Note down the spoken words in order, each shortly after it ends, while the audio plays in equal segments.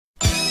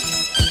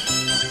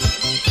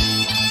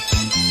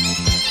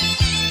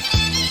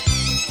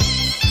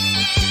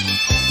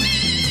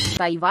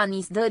Taiwan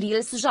is the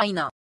real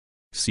China.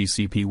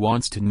 CCP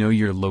wants to know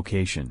your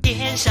location.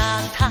 天上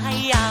太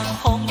阳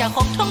红呀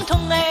红彤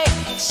彤哎，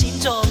心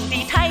中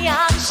的太阳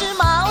是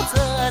毛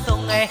泽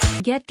东哎。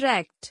Get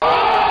wrecked.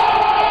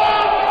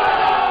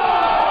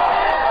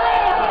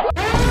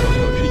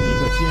 是一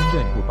个坚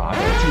韧不拔的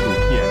纪录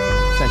片，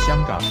在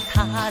香港。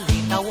他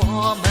领导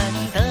我们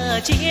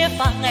的解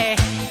放哎，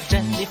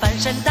人民翻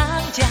身当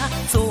家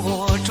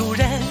做主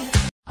人。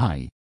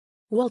Hi.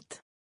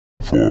 What?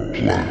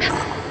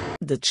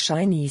 The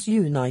Chinese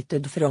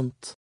United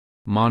Front.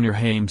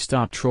 Mannerheim,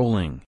 stop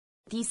trolling.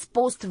 This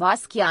post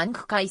was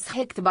cancelled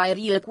hacked by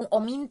real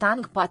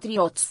Kuomintang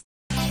patriots.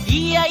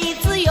 咿呀咿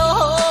自由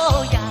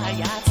呀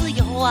呀自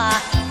由啊，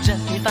人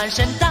民翻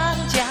身当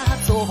家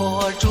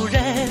做主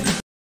人。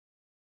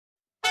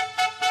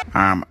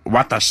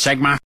What the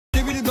Sigma?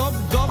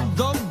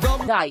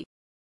 Die.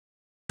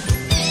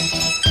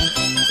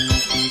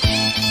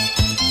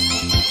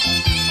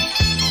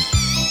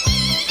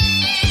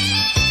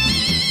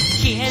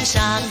 天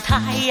上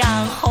太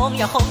阳红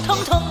呀红彤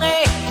彤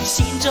哎，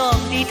心中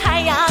的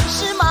太阳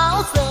是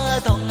毛泽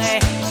东哎。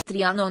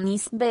Trianon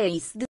is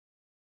based.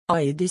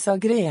 I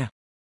disagree.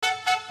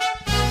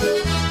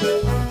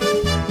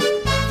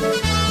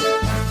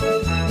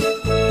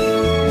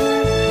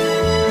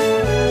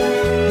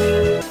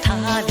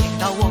 他领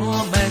导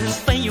我们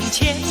奋勇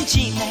前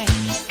进哎，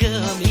革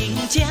命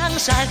江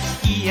山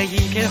一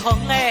片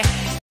红哎。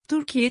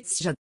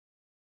Turkiet.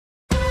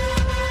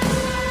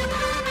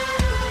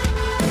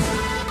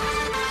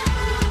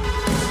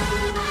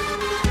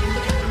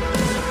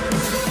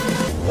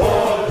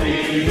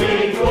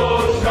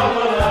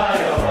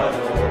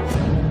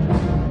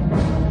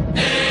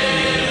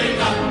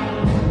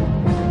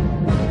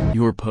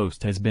 Your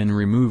post has been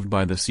removed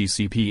by the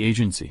CCP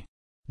agency.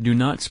 Do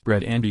not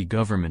spread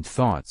anti-government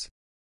thoughts.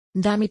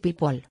 Dummy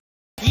people.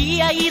 咿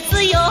呀咿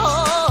自由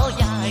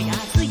呀呀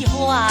自由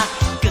啊，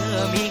革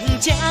命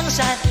江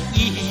山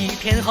一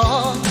片红。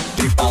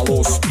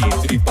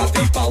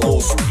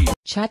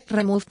Chat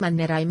removed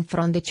Mannerheim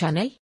from the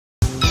channel.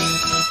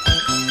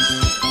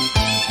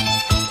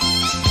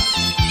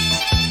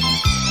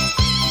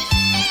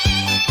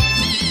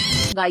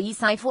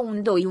 Guys, I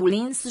found oil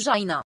in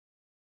China.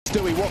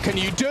 Stewie, what can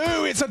you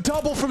do? It's a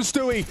double from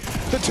Stewie.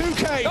 The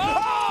 2K.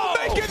 Oh!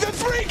 They get the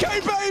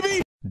 3K,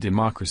 baby!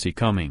 Democracy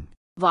coming.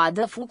 Vad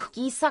the fuck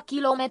is a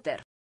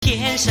kilometer?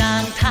 天上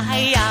太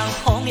阳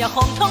红呀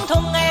红彤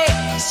彤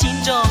哎，心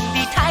中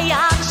的太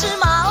阳是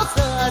毛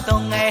泽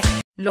东哎。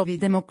Lobby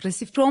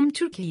democracy from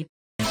Turkey.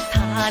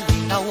 他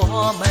领导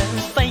我们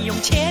奋勇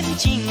前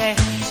进哎，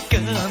革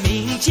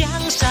命江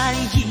山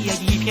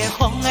一片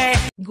红哎。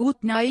Good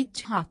night,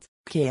 chat.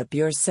 Keep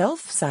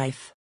yourself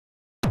safe.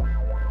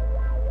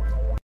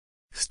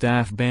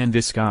 Staff ban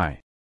this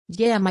guy.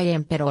 Yeah, my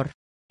emperor.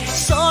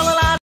 Solo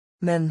la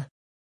Men.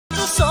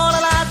 solo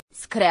la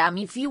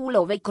Screami fiul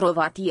ovei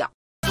Croatia.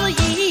 自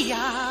义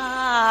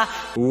呀。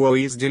 Who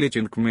is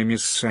deleting my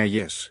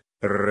messages?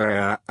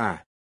 Ra.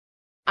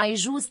 I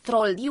just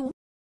trolled you.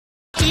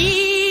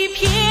 一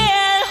片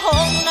红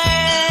哎。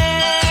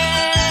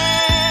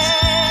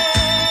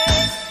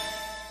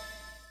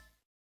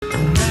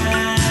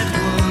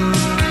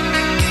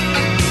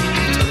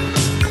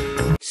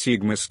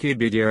Sigma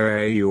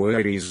Skibidia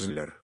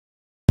Rizzler.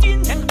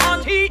 金钱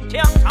看齐，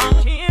墙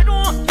上写着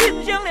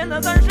金项链的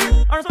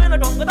32岁了，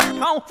整个蛋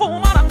炒，驸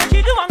马郎的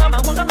旗帜王啊，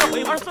满皇上的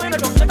徽22岁了，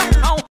整个蛋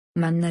炒。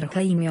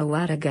 Mannerheim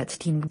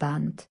Waragating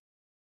Band.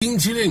 冰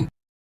淇淋